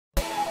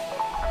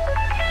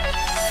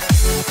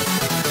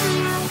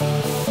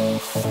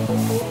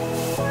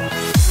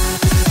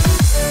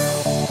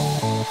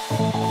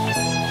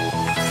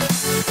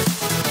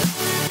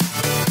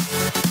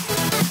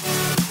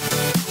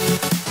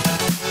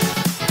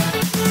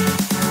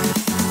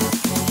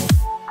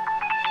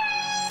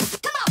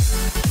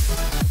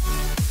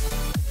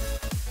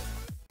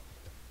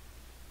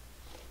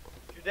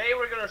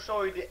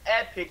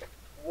epic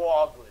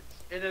wall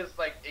glitch. It is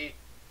like a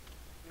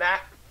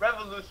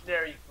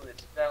revolutionary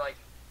glitch that like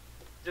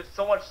just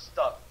so much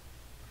stuff.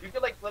 You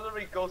can like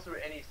literally go through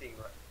anything,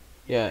 right?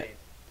 Yeah,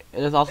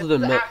 and it's also the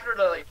After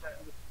the like,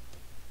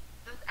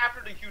 this is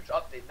after the huge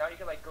update. Now you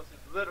can like go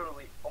through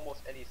literally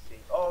almost anything.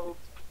 Oh,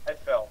 oops, I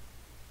fell.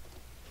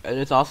 and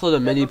it's also the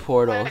mini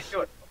portals.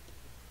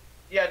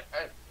 Yeah,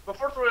 but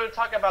first we're gonna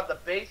talk about the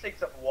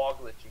basics of wall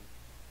glitching.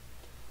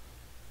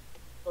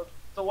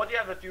 So what you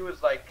have to do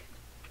is like,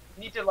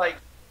 you need to like,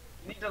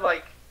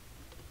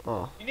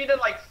 Oh. you need to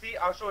like see.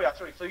 I'll show you.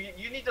 So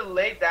you need to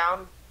lay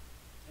down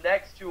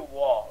next to a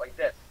wall like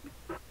this.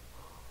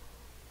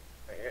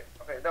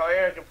 Okay, no,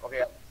 Aaron.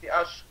 Okay, see,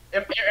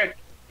 Aaron,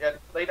 yeah,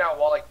 lay down a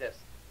wall like this.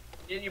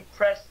 Then you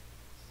press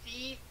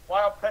C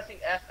while pressing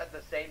S at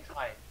the same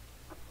time.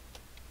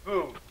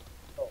 Boom.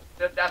 Oh,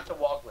 that's the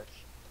wall glitch.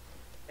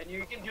 And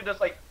you can do this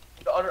like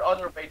the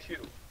other way too.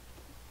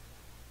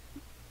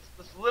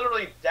 It's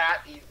literally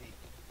that easy.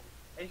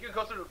 And you can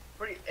go through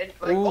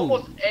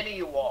almost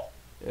any wall.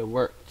 It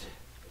worked.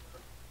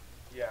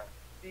 Yeah.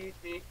 See,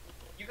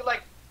 you can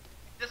like,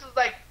 this is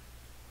like,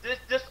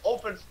 this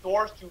opens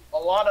doors to a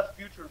lot of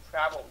future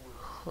travel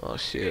routes. Oh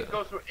shit. You can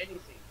go through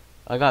anything.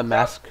 I got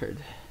massacred.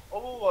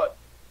 Oh,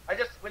 I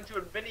just went to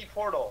a mini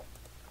portal.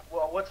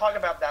 Well, we'll talk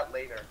about that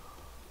later.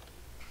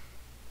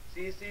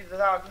 See, this is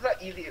how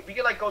easy. We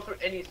can like go through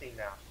anything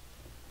now.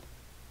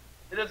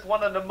 It is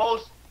one of the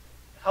most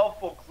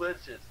helpful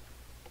glitches.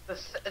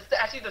 It's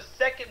actually the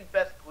second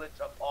best glitch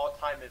of all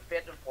time in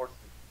Phantom Forces.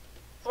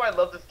 That's why I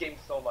love this game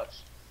so much.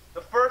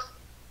 The first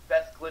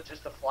best glitch is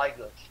the fly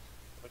glitch,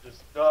 which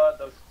is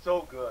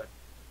so good.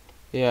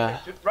 Yeah.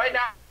 Okay, right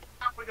now,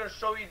 we're gonna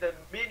show you the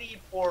mini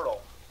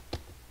portal.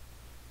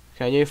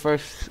 Can you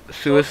first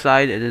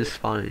suicide and then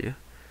spawn you?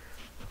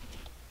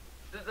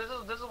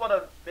 This is what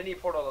a mini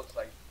portal looks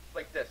like.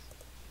 Like this.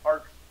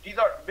 These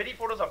are mini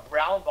portals are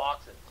brown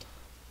boxes.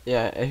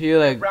 Yeah, if you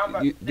like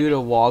you do the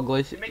wall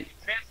glitch. It makes you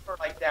transfer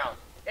like down.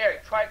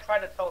 Eric, try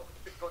to go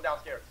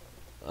downstairs.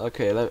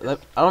 Okay, I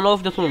don't know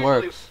if this one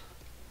works.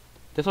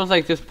 This one's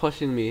like just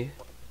pushing me.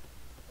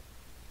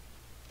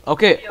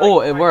 Okay,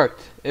 oh, it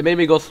worked. It made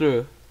me go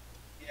through.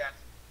 Yeah.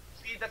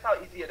 See, that's how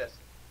easy it is.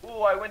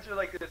 Ooh, I went to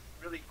like this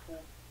really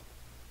cool.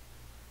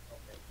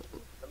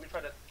 Okay. Let me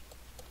try this.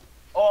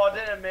 Oh, I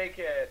didn't make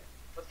it.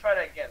 Let's try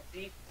that again.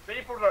 See,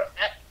 mini portals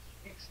are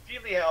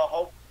extremely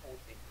helpful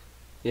thing.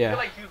 Yeah. You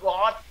can like do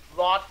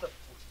lots of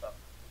cool stuff.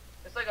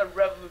 It's like a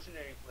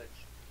revolutionary glitch.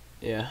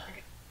 Yeah.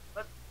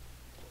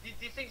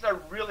 These things are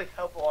really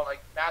helpful on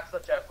like maps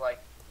such as like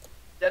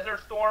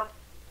Desert Storm,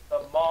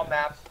 the mall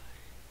maps.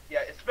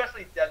 Yeah,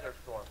 especially Desert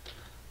Storm.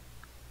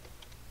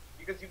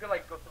 Because you can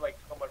like go through like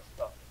so much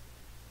stuff.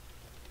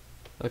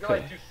 You can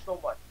like do so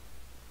much.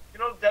 You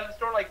know Desert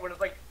Storm, like when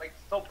it's like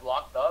so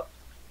blocked up.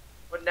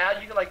 But now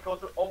you can like go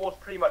through almost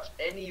pretty much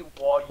any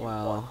wall you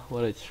want. Wow,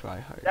 what a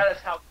tryhard. That is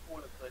how cool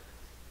the glitch is.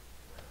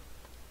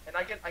 And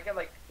I can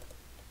like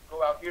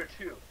go out here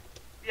too.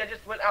 See, I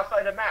just went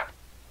outside the map.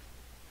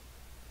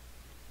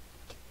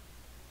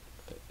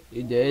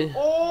 You did?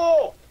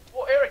 Oh!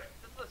 Well, Eric,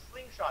 this is a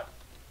slingshot.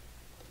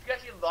 You can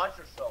actually launch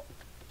yourself.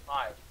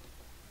 Hi.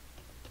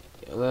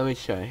 Yeah, let me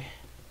try.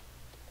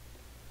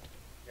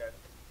 Yeah.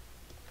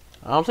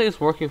 I don't think it's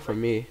working for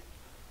me.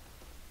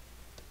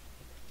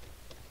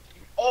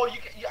 Oh,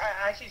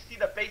 I actually see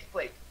the base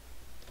plate.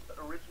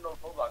 The original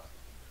Roblox.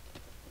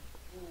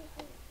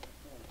 Ooh.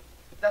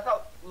 That's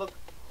how, look,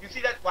 you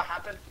see that, what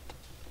happened?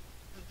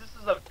 This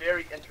is a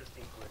very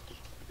interesting glitch.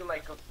 You can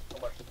like go through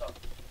so much stuff.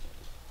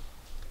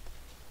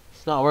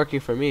 It's not working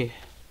for me.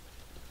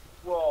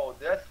 Whoa,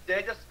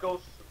 they just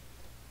go.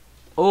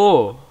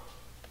 Oh,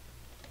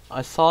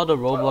 I saw the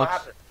What Roblox.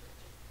 happened?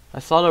 I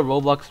saw the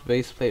Roblox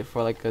base plate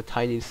for like a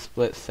tiny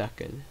split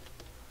second.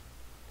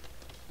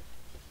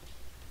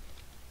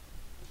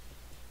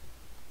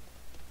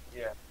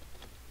 Yeah.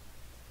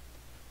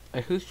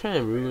 Like who's trying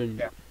to ruin?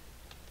 Yeah.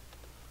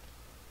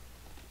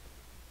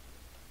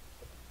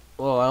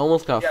 Well, I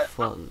almost got Yeah,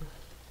 flung.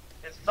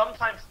 And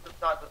sometimes it's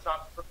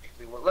not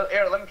perfectly well.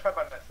 Aaron, let me try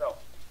by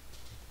myself.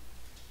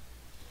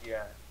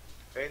 Yeah.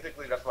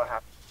 Basically, that's what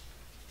happened.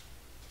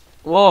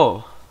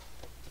 Whoa!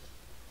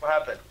 What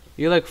happened?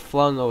 You like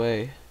flung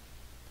away.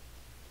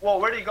 Whoa,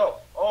 where did he go?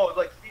 Oh,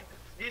 like,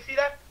 do you see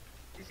that?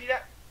 Do you see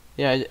that?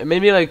 Yeah, it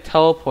made me like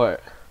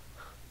teleport.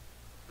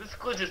 This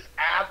glitch is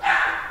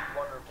absolutely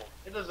wonderful.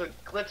 It is a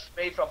glitch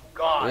made from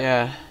God.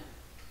 Yeah.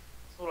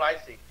 That's what I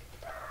think.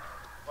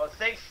 Well,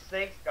 thanks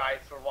guys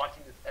for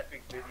watching this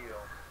epic video.